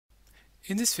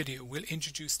In this video, we'll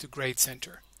introduce the Grade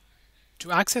Center.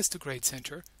 To access the Grade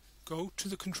Center, go to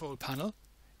the control panel.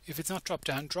 If it's not drop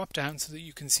down so that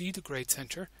you can see the Grade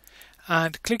Center.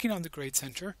 And clicking on the Grade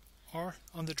Center or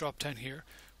on the drop down here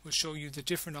will show you the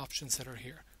different options that are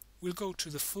here. We'll go to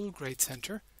the full Grade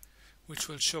Center, which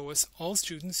will show us all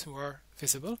students who are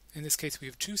visible. In this case, we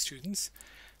have 2 students,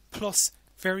 plus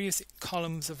various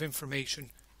columns of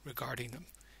information regarding them.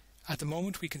 At the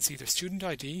moment, we can see their student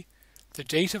ID, the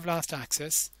date of last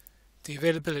access, the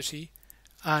availability,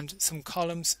 and some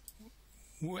columns,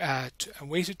 a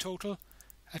weighted total,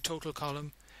 a total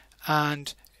column,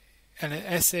 and an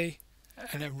essay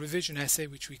and a revision essay,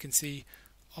 which we can see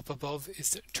up above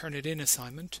is the Turn-It-In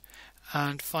assignment.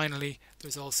 And finally,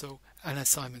 there's also an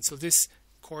assignment. So this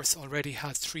course already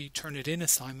has 3 Turn-It-In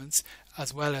assignments,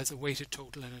 as well as a weighted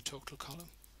total and a total column.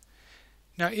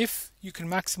 Now, if you can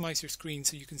maximize your screen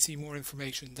so you can see more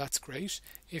information, that's great.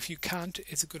 If you can't,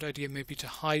 it's a good idea maybe to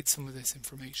hide some of this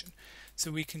information.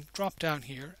 So we can drop down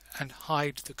here and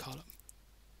hide the column.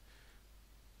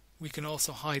 We can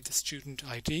also hide the student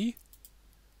ID,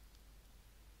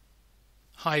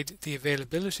 hide the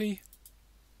availability,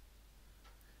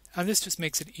 and this just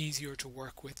makes it easier to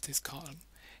work with this column.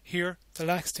 Here, the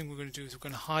last thing we're going to do is we're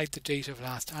going to hide the date of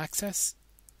last access.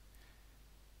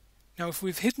 Now, if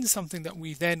we've hidden something that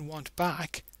we then want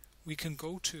back, we can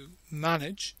go to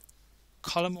Manage,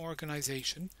 Column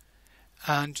Organization,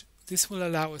 and this will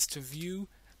allow us to view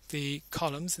the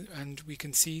columns, and we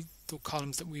can see the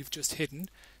columns that we've just hidden.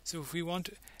 So if we want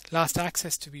last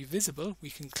access to be visible, we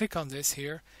can click on this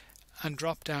here and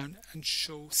drop down and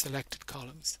show selected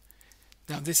columns.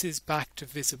 Now this is back to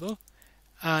visible,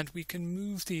 and we can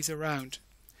move these around.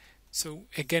 So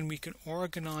again, we can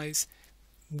organize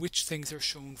which things are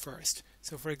shown first.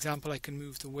 So for example, I can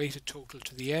move the weighted total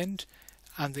to the end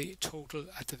and the total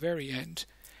at the very end.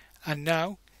 And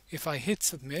now if I hit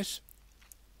submit,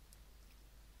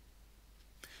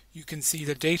 you can see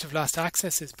the date of last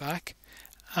access is back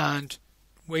and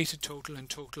weighted total and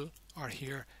total are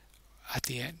here at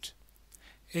the end.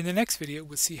 In the next video,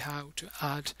 we'll see how to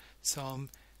add some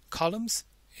columns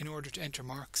in order to enter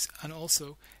marks, and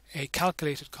also a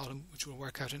calculated column which will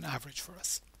work out an average for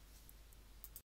us.